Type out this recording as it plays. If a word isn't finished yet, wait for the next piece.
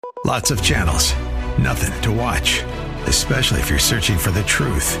Lots of channels, nothing to watch, especially if you're searching for the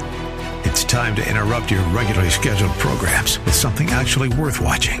truth. It's time to interrupt your regularly scheduled programs with something actually worth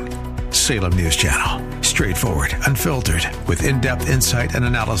watching. Salem News Channel. Straightforward, unfiltered, with in-depth insight and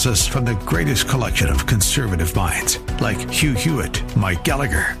analysis from the greatest collection of conservative minds like Hugh Hewitt, Mike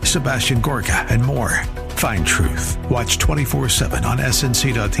Gallagher, Sebastian Gorka, and more. Find truth. Watch 24/7 on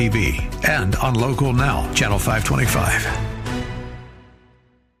snc.tv and on Local Now, Channel 525.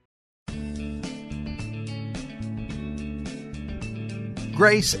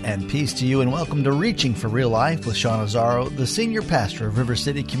 Grace and peace to you, and welcome to Reaching for Real Life with Sean Azzaro, the senior pastor of River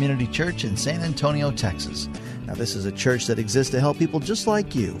City Community Church in San Antonio, Texas. Now, this is a church that exists to help people just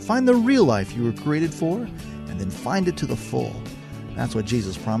like you find the real life you were created for and then find it to the full. That's what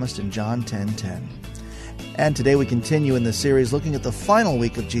Jesus promised in John 10:10. And today we continue in the series looking at the final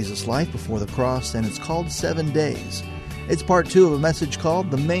week of Jesus' life before the cross, and it's called 7 Days. It's part 2 of a message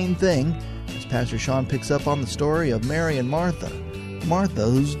called The Main Thing, as Pastor Sean picks up on the story of Mary and Martha. Martha,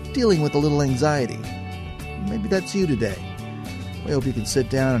 who's dealing with a little anxiety. Maybe that's you today. We hope you can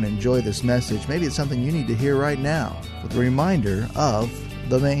sit down and enjoy this message. Maybe it's something you need to hear right now, with a reminder of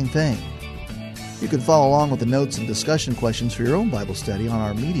the main thing. You can follow along with the notes and discussion questions for your own Bible study on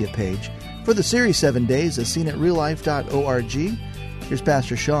our media page for the series 7 Days, as seen at reallife.org. Here's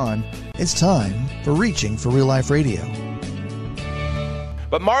Pastor Sean. It's time for Reaching for Real Life Radio.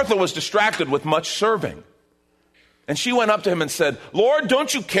 But Martha was distracted with much serving. And she went up to him and said, "Lord,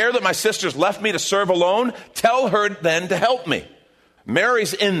 don't you care that my sister's left me to serve alone? Tell her then to help me."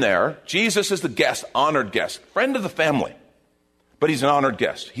 Mary's in there. Jesus is the guest, honored guest, friend of the family. But he's an honored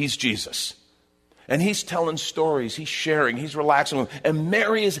guest. He's Jesus. And he's telling stories. He's sharing. He's relaxing with him. And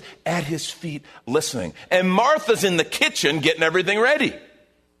Mary is at his feet listening. And Martha's in the kitchen getting everything ready.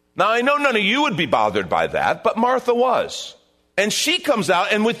 Now, I know none of you would be bothered by that, but Martha was. And she comes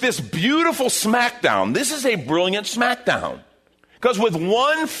out, and with this beautiful smackdown, this is a brilliant smackdown. Because with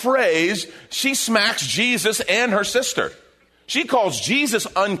one phrase, she smacks Jesus and her sister. She calls Jesus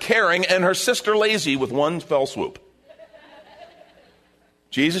uncaring and her sister lazy with one fell swoop.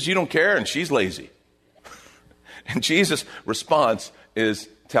 Jesus, you don't care, and she's lazy. And Jesus' response is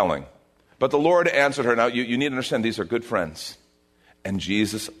telling. But the Lord answered her. Now, you need to understand, these are good friends. And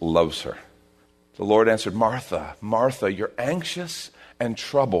Jesus loves her. The Lord answered, "Martha, Martha, you're anxious and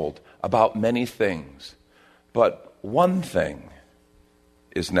troubled about many things, but one thing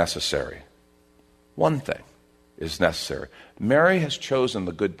is necessary." One thing is necessary. Mary has chosen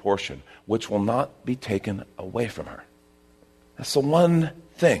the good portion, which will not be taken away from her. That's the one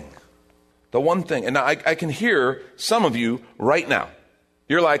thing. The one thing. And I can hear some of you right now.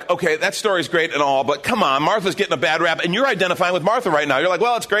 You're like, okay, that story's great and all, but come on, Martha's getting a bad rap, and you're identifying with Martha right now. You're like,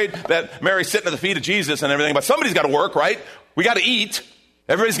 well, it's great that Mary's sitting at the feet of Jesus and everything, but somebody's got to work, right? We got to eat.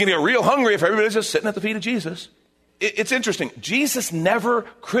 Everybody's going to get real hungry if everybody's just sitting at the feet of Jesus. It's interesting. Jesus never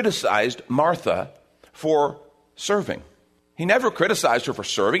criticized Martha for serving. He never criticized her for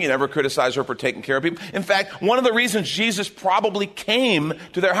serving. He never criticized her for taking care of people. In fact, one of the reasons Jesus probably came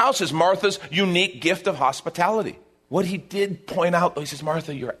to their house is Martha's unique gift of hospitality. What he did point out, though, he says,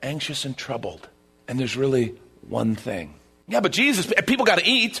 "Martha, you're anxious and troubled, and there's really one thing." Yeah, but Jesus, people got to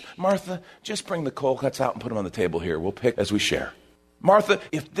eat. "Martha, just bring the cold cuts out and put them on the table here. We'll pick as we share." "Martha,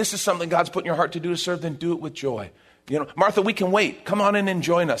 if this is something God's put in your heart to do to serve, then do it with joy." "Martha, we can wait. Come on in and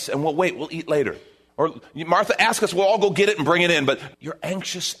join us, and we'll wait. We'll eat later." Or, "Martha, ask us. We'll all go get it and bring it in." But you're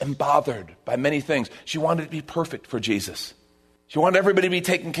anxious and bothered by many things. She wanted to be perfect for Jesus. She wanted everybody to be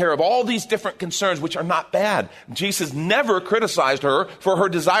taken care of. All these different concerns, which are not bad. Jesus never criticized her for her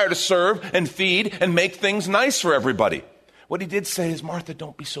desire to serve and feed and make things nice for everybody. What he did say is, "Martha,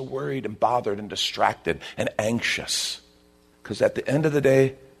 don't be so worried and bothered and distracted and anxious." Because at the end of the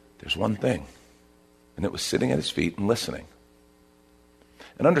day, there's one thing. And it was sitting at his feet and listening.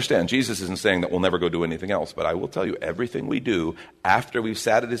 And understand, Jesus isn't saying that we'll never go do anything else, but I will tell you, everything we do after we've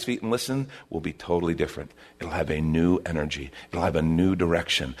sat at his feet and listened will be totally different. It'll have a new energy. It'll have a new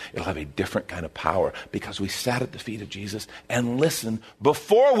direction. It'll have a different kind of power because we sat at the feet of Jesus and listened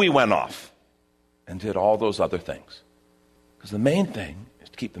before we went off and did all those other things. Because the main thing is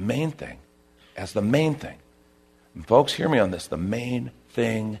to keep the main thing as the main thing. And folks, hear me on this. The main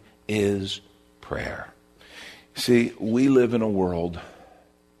thing is prayer. See, we live in a world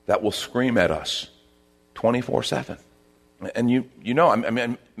that will scream at us 24/7. And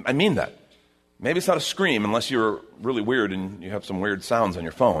I mean that. Maybe it's not a scream unless you're really weird and you have some weird sounds on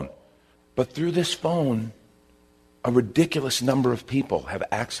your phone. But through this phone, a ridiculous number of people have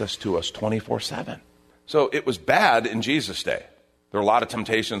access to us 24/7. So it was bad in Jesus' day. There were a lot of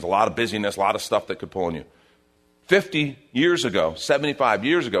temptations, a lot of busyness, a lot of stuff that could pull on you. 50 years ago, 75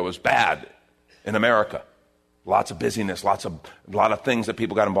 years ago, was bad in America. Lots of busyness, a lot of things that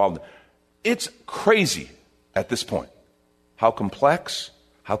people got involved in. It's crazy at this point how complex,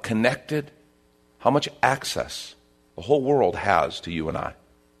 how connected, how much access the whole world has to you and I.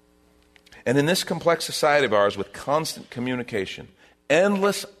 And in this complex society of ours with constant communication,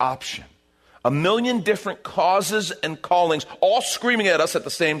 endless option, a million different causes and callings, all screaming at us at the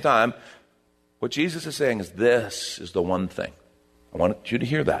same time, what Jesus is saying is this is the one thing. I want you to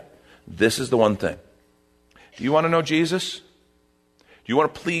hear that. This is the one thing. Do you want to know Jesus? Do you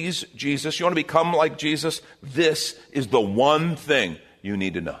want to please Jesus? You want to become like Jesus? This is the one thing you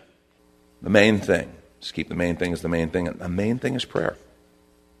need to know. The main thing. Just keep the main thing as the main thing. And the main thing is prayer.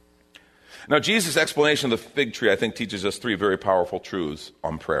 Now, Jesus' explanation of the fig tree, I think, teaches us three very powerful truths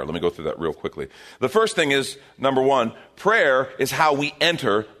on prayer. Let me go through that real quickly. The first thing is, number one, prayer is how we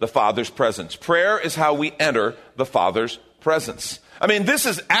enter the Father's presence. Prayer is how we enter the Father's presence. I mean, this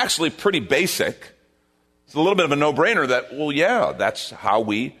is actually pretty basic. It's a little bit of a no-brainer that, well, yeah, that's how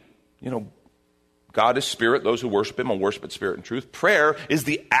we, God is spirit. Those who worship him will worship in spirit and truth. Prayer is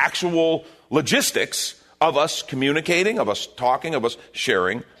the actual logistics of us communicating, of us talking, of us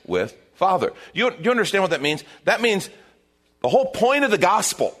sharing with Father. You understand what that means? That means the whole point of the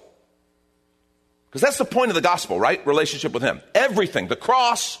gospel, because that's the point of the gospel, right? Relationship with him. Everything. The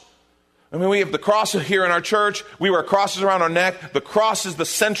cross. I mean, we have the cross here in our church. We wear crosses around our neck. The cross is the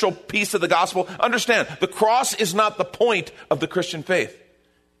central piece of the gospel. Understand, the cross is not the point of the Christian faith.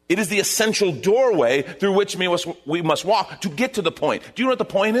 It is the essential doorway through which we must walk to get to the point. Do you know what the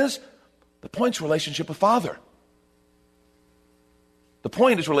point is? The point's relationship with Father. The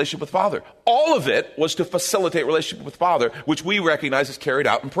point is relationship with Father. All of it was to facilitate relationship with Father, which we recognize is carried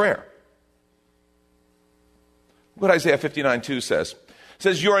out in prayer. What Isaiah 59:2 says. It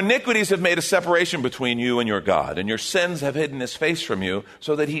says, your iniquities have made a separation between you and your God, and your sins have hidden his face from you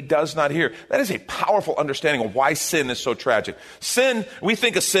so that he does not hear. That is a powerful understanding of why sin is so tragic. Sin, we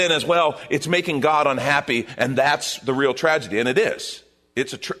think of sin as, well, it's making God unhappy, and that's the real tragedy, and it is.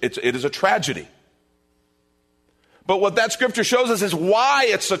 It is a tragedy. But what that scripture shows us is why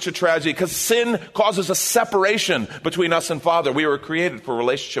it's such a tragedy, because sin causes a separation between us and Father. We were created for a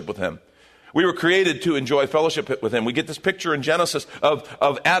relationship with him. We were created to enjoy fellowship with him. We get this picture in Genesis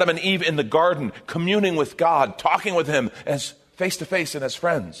of Adam and Eve in the garden, communing with God, talking with him as face to face and as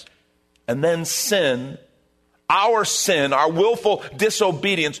friends. And then sin, our willful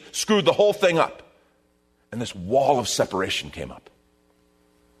disobedience, screwed the whole thing up. And this wall of separation came up.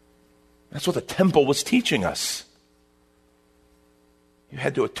 That's what the temple was teaching us. You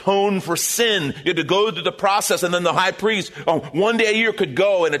had to atone for sin. You had to go through the process, and then the high priest, one day a year, could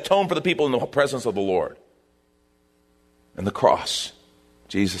go and atone for the people in the presence of the Lord. And the cross,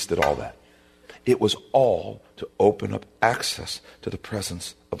 Jesus did all that. It was all to open up access to the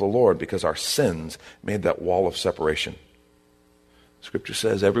presence of the Lord, because our sins made that wall of separation. Scripture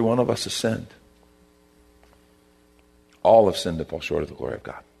says every one of us has sinned. All have sinned and fall short of the glory of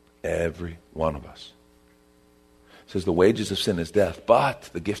God. Every one of us. It says the wages of sin is death, but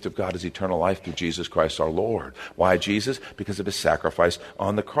the gift of God is eternal life through Jesus Christ our Lord. Why Jesus? Because of his sacrifice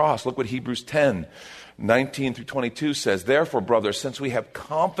on the cross. Look what Hebrews 10:19-22 says. Therefore, brothers, since we have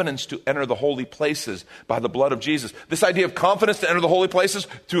confidence to enter the holy places by the blood of Jesus. This idea of confidence to enter the holy places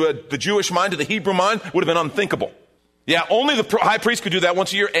to the Jewish mind, to the Hebrew mind, would have been unthinkable. Yeah, only the high priest could do that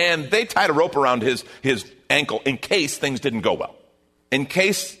once a year, and they tied a rope around his ankle in case things didn't go well. In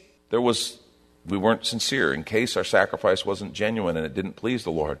case we weren't sincere, in case our sacrifice wasn't genuine and it didn't please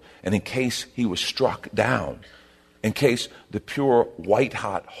the Lord, and in case he was struck down, in case the pure,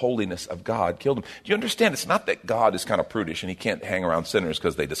 white-hot holiness of God killed him. Do you understand? It's not that God is kind of prudish and he can't hang around sinners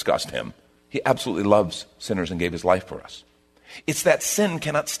because they disgust him. He absolutely loves sinners and gave his life for us. It's that sin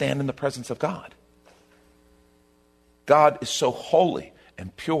cannot stand in the presence of God. God is so holy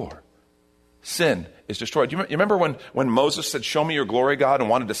and pure. Sin is destroyed. You remember when Moses said, show me your glory, God, and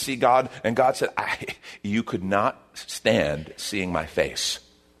wanted to see God, and God said, you could not stand seeing my face.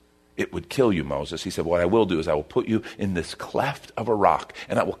 It would kill you, Moses. He said, what I will do is I will put you in this cleft of a rock,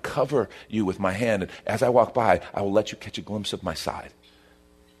 and I will cover you with my hand, and as I walk by, I will let you catch a glimpse of my side.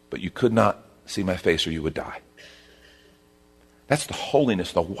 But you could not see my face or you would die. That's the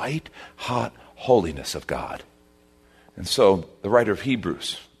holiness, the white, hot holiness of God. And so the writer of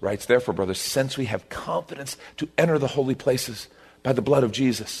Hebrews writes, therefore, brothers, since we have confidence to enter the holy places by the blood of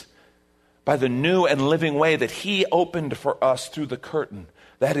Jesus, by the new and living way that he opened for us through the curtain,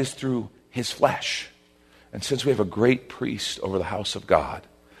 that is through his flesh. And since we have a great priest over the house of God,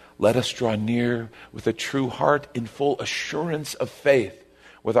 let us draw near with a true heart in full assurance of faith,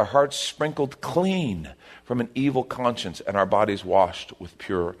 with our hearts sprinkled clean from an evil conscience and our bodies washed with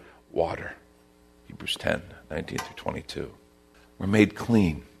pure water. Hebrews 10, 19 through 22. We're made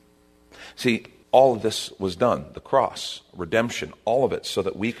clean. See, all of this was done, the cross, redemption, all of it, so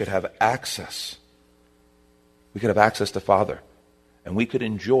that we could have access. We could have access to Father. And we could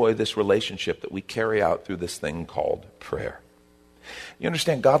enjoy this relationship that we carry out through this thing called prayer. You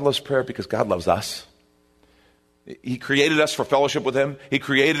understand, God loves prayer because God loves us. He created us for fellowship with Him. He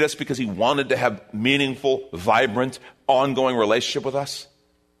created us because He wanted to have meaningful, vibrant, ongoing relationship with us.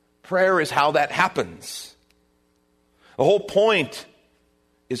 Prayer is how that happens. The whole point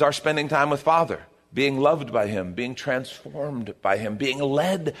is our spending time with Father, being loved by Him, being transformed by Him, being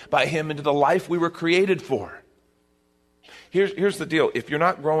led by Him into the life we were created for. Here's the deal. If you're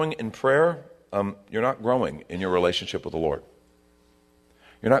not growing in prayer, you're not growing in your relationship with the Lord.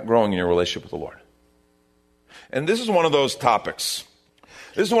 You're not growing in your relationship with the Lord. And this is one of those topics.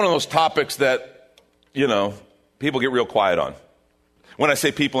 This is one of those topics that, people get real quiet on. When I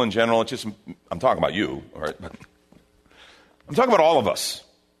say people in general, I'm talking about you, all right? But I'm talking about all of us.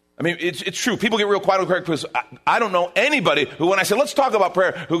 I mean, it's true. People get real quiet on prayer because I don't know anybody who, when I say, let's talk about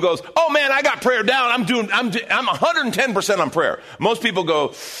prayer, who goes, oh man, I got prayer down. I'm 110% on prayer. Most people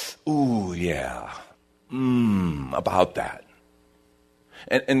go, ooh, yeah, about that.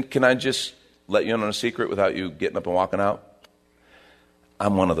 And can I just let you in on a secret without you getting up and walking out?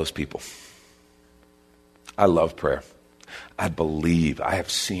 I'm one of those people. I love prayer. I believe. I have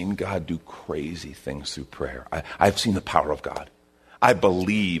seen God do crazy things through prayer. I've seen the power of God. I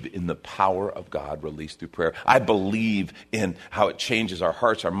believe in the power of God released through prayer. I believe in how it changes our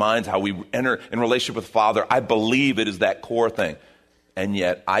hearts, our minds, how we enter in relationship with Father. I believe it is that core thing. And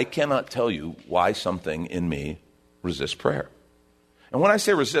yet, I cannot tell you why something in me resists prayer. And when I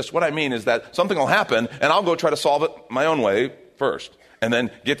say resist, what I mean is that something will happen, and I'll go try to solve it my own way first. And then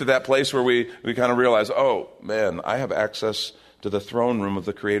get to that place where we kind of realize, oh, man, I have access to the throne room of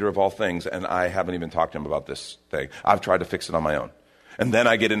the Creator of all things, and I haven't even talked to Him about this thing. I've tried to fix it on my own. And then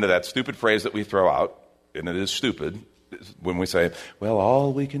I get into that stupid phrase that we throw out, and it is stupid, when we say, well,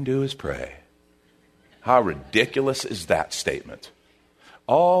 all we can do is pray. How ridiculous is that statement?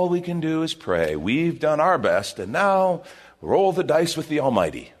 All we can do is pray. We've done our best, and now roll the dice with the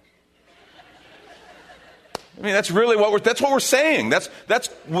Almighty. I mean, that's really what we're saying. That's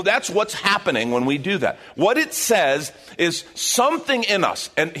what's happening when we do that. What it says is something in us.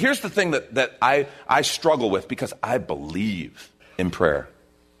 And here's the thing that I struggle with, because I believe in prayer.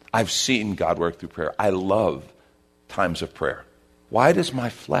 I've seen God work through prayer. I love times of prayer. Why does my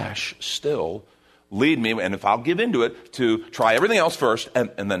flesh still lead me, and if I'll give into it, to try everything else first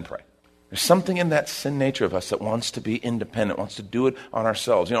and then pray? There's something in that sin nature of us that wants to be independent, wants to do it on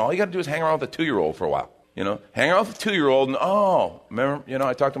ourselves. All you got to do is hang around with a 2-year-old for a while. Hang around with a 2-year-old and, remember,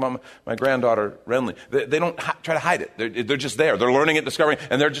 I talked about my granddaughter, Renly. They don't try to hide it. They're just there. They're learning it, discovering,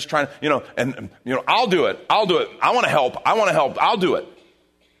 and they're just trying, I'll do it. I want to help. I'll do it.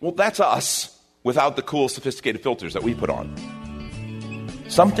 Well, that's us without the cool, sophisticated filters that we put on.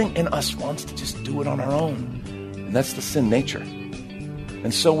 Something in us wants to just do it on our own. And that's the sin nature.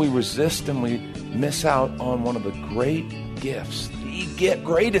 And so we resist and we miss out on one of the great gifts, the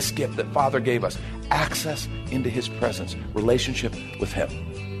greatest gift that Father gave us. Access into His presence, relationship with Him.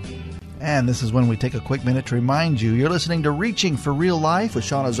 And this is when we take a quick minute to remind you, you're listening to Reaching for Real Life with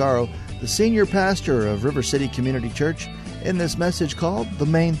Sean Azzaro, the senior pastor of River City Community Church, in this message called The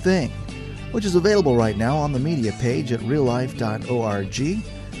Main Thing, which is available right now on the media page at reallife.org.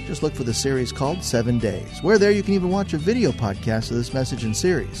 Just look for the series called 7 Days, where there you can even watch a video podcast of this message and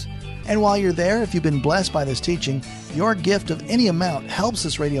series. And while you're there, if you've been blessed by this teaching, your gift of any amount helps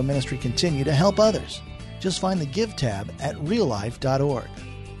this radio ministry continue to help others. Just find the Give tab at reallife.org.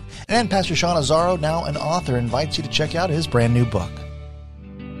 And Pastor Sean Azzaro, now an author, invites you to check out his brand new book.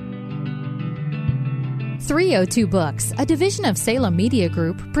 302 Books, a division of Salem Media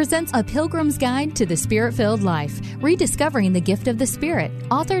Group, presents A Pilgrim's Guide to the Spirit-Filled Life, Rediscovering the Gift of the Spirit,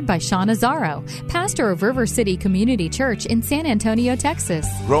 authored by Sean Azzaro, pastor of River City Community Church in San Antonio, Texas.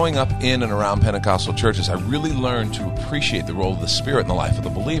 Growing up in and around Pentecostal churches, I really learned to appreciate the role of the Spirit in the life of the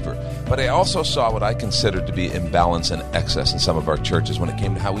believer. But I also saw what I considered to be imbalance and excess in some of our churches when it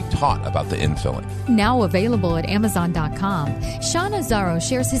came to how we taught about the infilling. Now available at Amazon.com, Sean Azzaro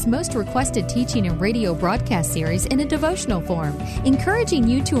shares his most requested teaching and radio broadcast series in a devotional form, encouraging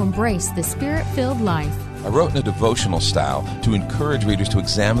you to embrace the Spirit-filled life. I wrote in a devotional style to encourage readers to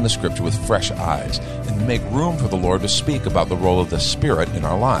examine the Scripture with fresh eyes and make room for the Lord to speak about the role of the Spirit in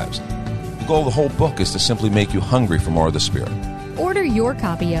our lives. The goal of the whole book is to simply make you hungry for more of the Spirit. Order your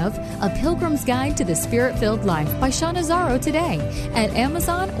copy of A Pilgrim's Guide to the Spirit-Filled Life by Sean Azzaro today at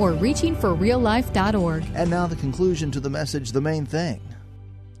Amazon or reachingforreallife.org. And now the conclusion to the message, The Main Thing.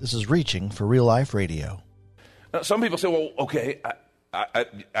 This is Reaching for Real Life Radio. Now, some people say, well, okay,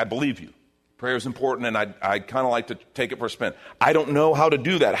 I believe you. Prayer is important, and I kind of like to take it for a spin. I don't know how to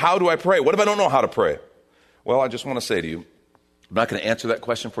do that. How do I pray? What if I don't know how to pray? Well, I just want to say to you, I'm not going to answer that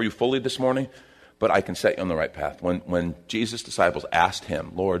question for you fully this morning, but I can set you on the right path. When Jesus' disciples asked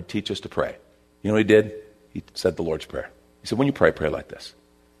him, Lord, teach us to pray, you know what he did? He said the Lord's Prayer. He said, when you pray, pray like this.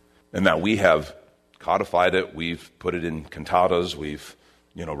 And now we have codified it. We've put it in cantatas. We've,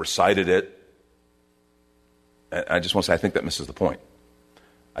 recited it. And I just want to say, I think that misses the point.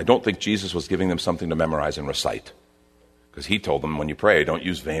 I don't think Jesus was giving them something to memorize and recite, because he told them, when you pray, don't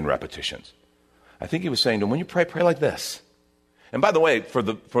use vain repetitions. I think he was saying to them, when you pray, pray like this. And by the way, for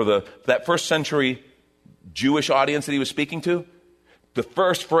that first century Jewish audience that he was speaking to, the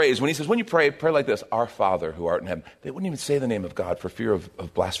first phrase, when he says, when you pray, pray like this, Our Father who art in heaven. They wouldn't even say the name of God for fear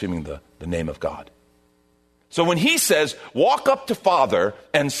of blaspheming the name of God. So when he says, walk up to Father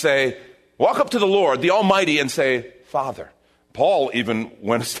and say, walk up to the Lord, the Almighty, and say, Father. Paul even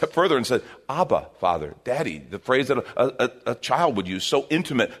went a step further and said, Abba, Father, Daddy, the phrase that a child would use, so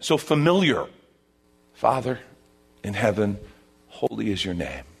intimate, so familiar. Father in heaven, holy is your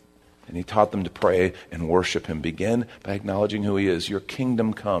name. And he taught them to pray and worship him. Begin by acknowledging who he is. Your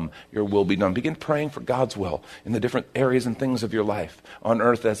kingdom come, your will be done. Begin praying for God's will in the different areas and things of your life, on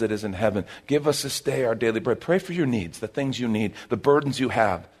earth as it is in heaven. Give us this day our daily bread. Pray for your needs, the things you need, the burdens you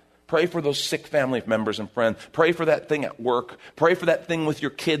have. Pray for those sick family members and friends. Pray for that thing at work. Pray for that thing with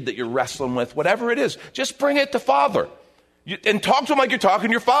your kid that you're wrestling with. Whatever it is, just bring it to Father. And talk to him like you're talking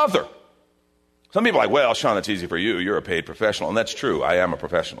to your father. Some people are like, well, Sean, it's easy for you. You're a paid professional. And that's true. I am a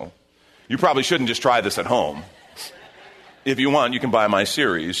professional. You probably shouldn't just try this at home. If you want, you can buy my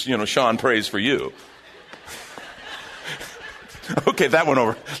series, Sean Prays for You. Okay, that went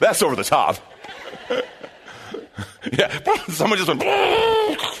over. That's over the top. Yeah, someone just went.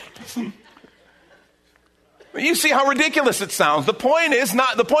 You see how ridiculous it sounds. The point is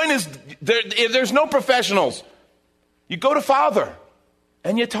there's no professionals. You go to Father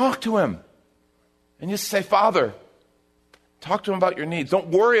and you talk to him. And you say, Father, talk to him about your needs. Don't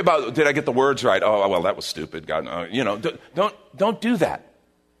worry about, did I get the words right? Oh, well, that was stupid. God, don't do that.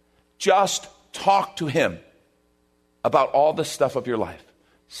 Just talk to him about all the stuff of your life.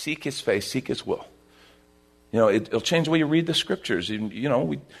 Seek his face, seek his will. It'll change the way you read the scriptures.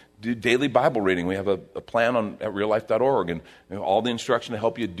 We do daily Bible reading. We have a plan at reallife.org and all the instruction to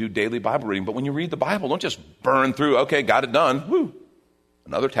help you do daily Bible reading. But when you read the Bible, don't just burn through, okay, got it done. Woo,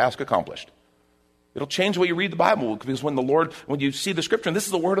 another task accomplished. It'll change the way you read the Bible, because when you see the scripture, and this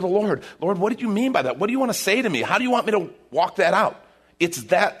is the word of the Lord, Lord, what did you mean by that? What do you want to say to me? How do you want me to walk that out? It's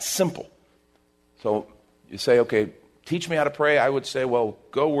that simple. So you say, okay, teach me how to pray. I would say, well,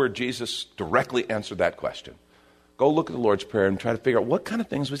 go where Jesus directly answered that question. Go look at the Lord's Prayer and try to figure out what kind of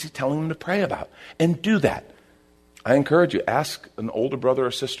things was he telling them to pray about, and do that. I encourage you, ask an older brother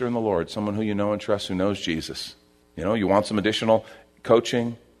or sister in the Lord, someone who you know and trust, who knows Jesus. You want some additional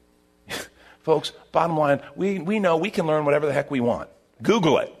coaching? Folks, bottom line, we know we can learn whatever the heck we want.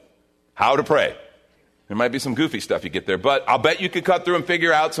 Google it. How to pray. There might be some goofy stuff you get there, but I'll bet you could cut through and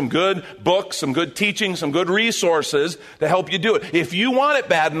figure out some good books, some good teaching, some good resources to help you do it. If you want it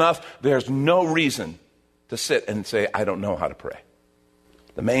bad enough, there's no reason to sit and say, I don't know how to pray.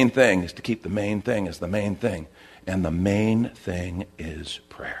 The main thing is to keep the main thing as the main thing, and the main thing is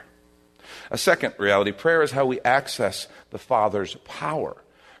prayer. A second reality, prayer is how we access the Father's power.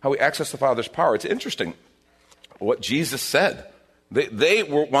 How we access the Father's power. It's interesting what Jesus said. They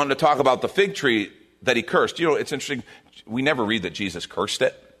wanted to talk about the fig tree that he cursed. It's interesting. We never read that Jesus cursed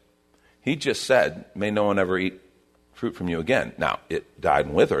it. He just said, may no one ever eat fruit from you again. Now, it died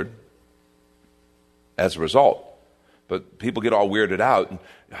and withered as a result. But people get all weirded out. And,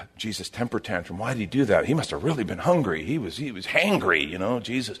 Jesus' temper tantrum. Why did he do that? He must have really been hungry. He was hangry,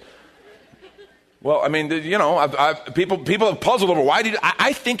 Jesus. Well, I mean, people have puzzled over why did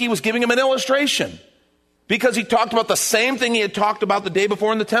I think he was giving him an illustration, because he talked about the same thing he had talked about the day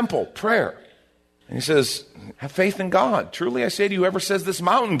before in the temple, prayer. And he says, have faith in God. Truly I say to you, whoever says this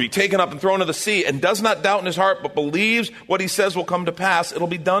mountain be taken up and thrown into the sea and does not doubt in his heart but believes what he says will come to pass, it'll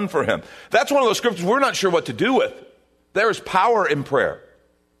be done for him. That's one of those scriptures we're not sure what to do with. There is power in prayer.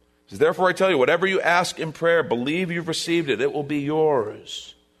 He says, therefore I tell you, whatever you ask in prayer, believe you've received it. It will be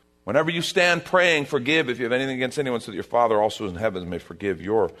yours. Whenever you stand praying, forgive if you have anything against anyone, so that your Father also in heaven may forgive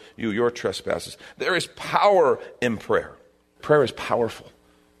your trespasses. There is power in prayer. Prayer is powerful.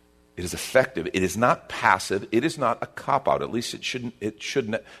 It is effective. It is not passive. It is not a cop-out. At least it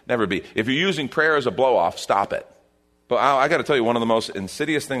should never be. If you're using prayer as a blow-off, stop it. But I got to tell you, one of the most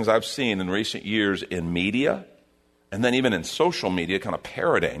insidious things I've seen in recent years in media, and then even in social media, kind of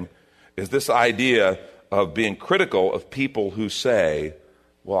parroting, is this idea of being critical of people who say,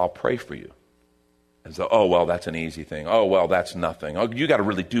 well, I'll pray for you. As though, oh, well, that's an easy thing. Oh, well, that's nothing. Oh, you got to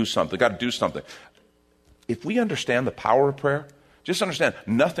really do something. Got to do something. If we understand the power of prayer, just understand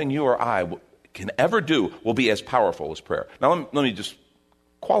nothing you or I can ever do will be as powerful as prayer. Now, let me just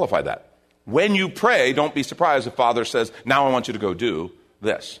qualify that. When you pray, don't be surprised if Father says, now I want you to go do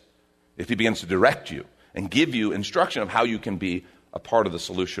this. If he begins to direct you and give you instruction of how you can be a part of the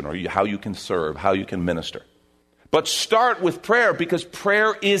solution, or how you can serve, how you can minister. But start with prayer, because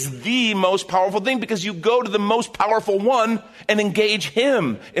prayer is the most powerful thing, because you go to the most powerful one and engage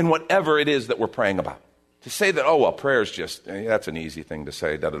him in whatever it is that we're praying about. To say that, oh, well, prayer is just, that's an easy thing to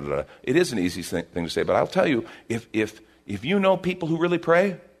say, da-da-da-da. It is an easy thing to say, but I'll tell you, if you know people who really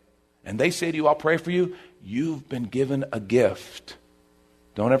pray, and they say to you, I'll pray for you, you've been given a gift.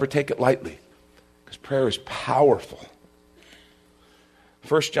 Don't ever take it lightly, because prayer is powerful.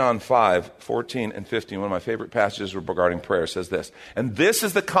 1 John 5, 14 and 15, one of my favorite passages regarding prayer, says this, and this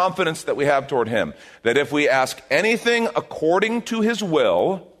is the confidence that we have toward him, that if we ask anything according to his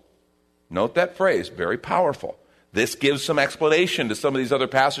will, note that phrase, very powerful. This gives some explanation to some of these other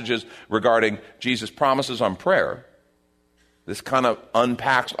passages regarding Jesus' promises on prayer. This kind of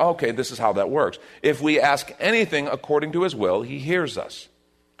unpacks, okay, this is how that works. If we ask anything according to his will, he hears us.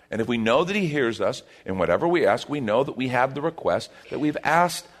 And if we know that he hears us in whatever we ask, we know that we have the request that we've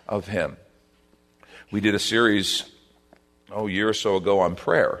asked of him. We did a series, a year or so ago on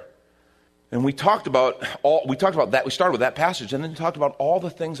prayer. And we talked about that. We started with that passage and then talked about all the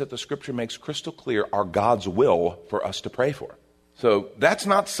things that the scripture makes crystal clear are God's will for us to pray for. So that's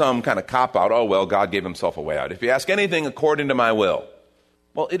not some kind of cop-out, oh, well, God gave himself a way out. If you ask anything according to my will.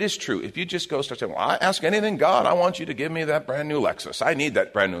 Well, it is true. If you just go start saying, well, I ask anything, God, I want you to give me that brand new Lexus. I need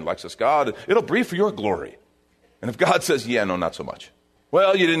that brand new Lexus, God. It'll be for your glory. And if God says, yeah, no, not so much.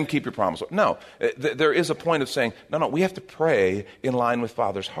 Well, you didn't keep your promise. No, there is a point of saying, no, we have to pray in line with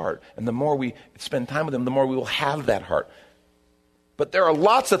Father's heart. And the more we spend time with him, the more we will have that heart. But there are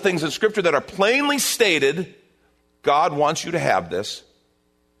lots of things in Scripture that are plainly stated, God wants you to have this,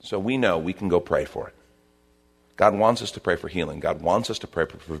 so we know we can go pray for it. God wants us to pray for healing. God wants us to pray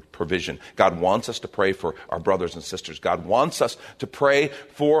for provision. God wants us to pray for our brothers and sisters. God wants us to pray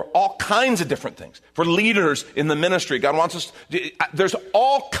for all kinds of different things. For leaders in the ministry. God wants us there's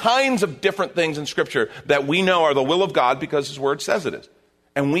all kinds of different things in Scripture that we know are the will of God because his word says it is.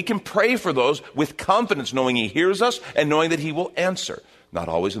 And we can pray for those with confidence, knowing he hears us and knowing that he will answer. Not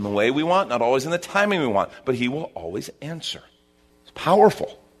always in the way we want, not always in the timing we want, but he will always answer. It's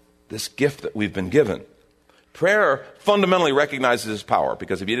powerful, this gift that we've been given. Prayer fundamentally recognizes his power,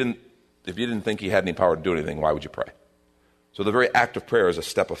 because if you didn't think he had any power to do anything, why would you pray? So the very act of prayer is a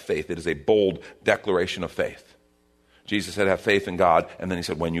step of faith. It is a bold declaration of faith. Jesus said, have faith in God, and then he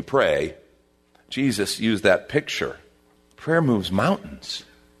said, when you pray, Jesus used that picture. Prayer moves mountains.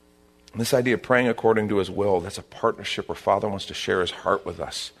 And this idea of praying according to his will, that's a partnership where Father wants to share his heart with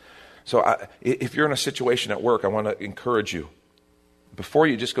us. So if you're in a situation at work, I want to encourage you, before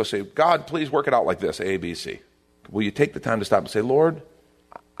you just go say, God, please work it out like this, A, B, C. Will you take the time to stop and say, Lord,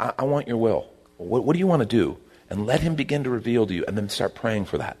 I want your will. What do you want to do? And let him begin to reveal to you, and then start praying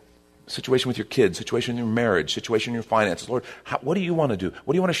for that. Situation with your kids, situation in your marriage, situation in your finances. Lord, what do you want to do?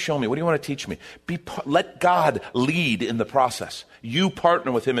 What do you want to show me? What do you want to teach me? Let God lead in the process. You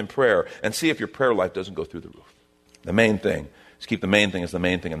partner with him in prayer and see if your prayer life doesn't go through the roof. The main thing is keep the main thing as the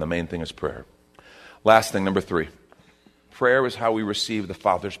main thing, and the main thing is prayer. Last thing, number 3. Prayer is how we receive the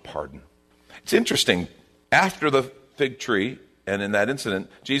Father's pardon. It's interesting. After the fig tree and in that incident,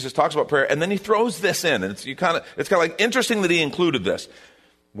 Jesus talks about prayer, and then he throws this in. And it's kind of like interesting that he included this.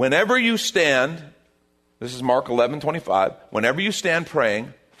 Whenever you stand, this is Mark 11:25, whenever you stand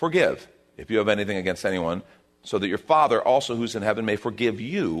praying, forgive if you have anything against anyone, so that your Father also who's in heaven may forgive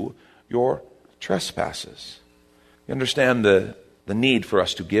you your trespasses. You understand the need for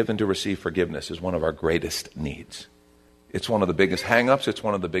us to give and to receive forgiveness is one of our greatest needs. It's one of the biggest hang-ups. It's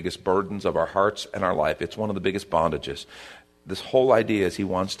one of the biggest burdens of our hearts and our life. It's one of the biggest bondages. This whole idea is he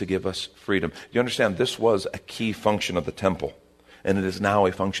wants to give us freedom. You understand, this was a key function of the temple. And it is now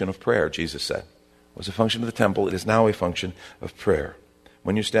a function of prayer, Jesus said. It was a function of the temple. It is now a function of prayer.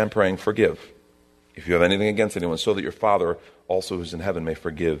 When you stand praying, forgive if you have anything against anyone, so that your Father also who's in heaven may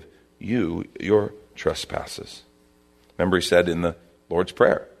forgive you your trespasses. Remember, he said in the Lord's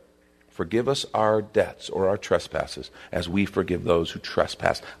Prayer, Forgive us our debts or our trespasses as we forgive those who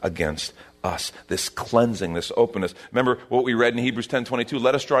trespass against us. This cleansing, this openness. Remember what we read in Hebrews 10:22.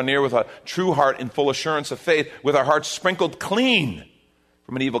 Let us draw near with a true heart in full assurance of faith, with our hearts sprinkled clean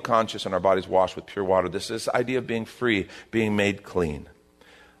from an evil conscience and our bodies washed with pure water. This idea of being free, being made clean.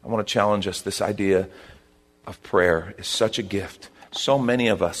 I want to challenge us. This idea of prayer is such a gift. So many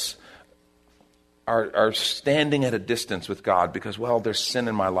of us are standing at a distance with God because, well, there's sin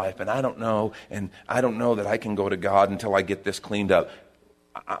in my life and I don't know that I can go to God until I get this cleaned up.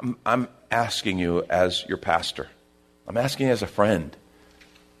 I'm asking you as your pastor. I'm asking you as a friend.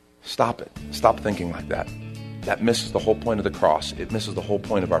 Stop it. Stop thinking like that. That misses the whole point of the cross. It misses the whole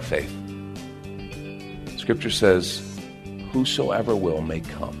point of our faith. Scripture says, whosoever will may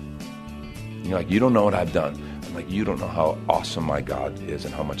come. And you're like, you don't know what I've done. I'm like, you don't know how awesome my God is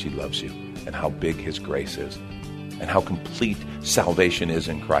and how much he loves you and how big his grace is and how complete salvation is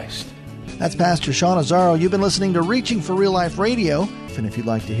in Christ. That's Pastor Sean Azzaro. You've been listening to Reaching for Real Life Radio. And if you'd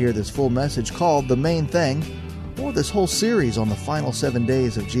like to hear this full message called The Main Thing, or this whole series on the final 7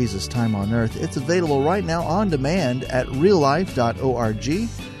 days of Jesus' time on earth, it's available right now on demand at reallife.org.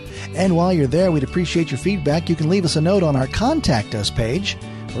 And while you're there, we'd appreciate your feedback. You can leave us a note on our Contact Us page.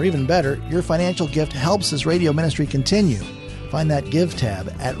 Or even better, your financial gift helps this radio ministry continue. Find that Give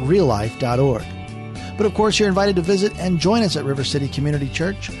tab at reallife.org. But of course, you're invited to visit and join us at River City Community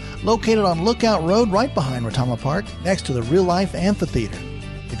Church, located on Lookout Road right behind Retama Park, next to the Real Life Amphitheater.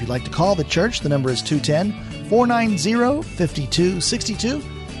 If you'd like to call the church, the number is 210-490-5262,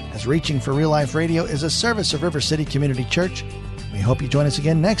 as Reaching for Real Life Radio is a service of River City Community Church. We hope you join us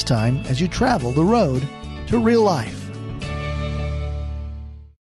again next time as you travel the road to real life.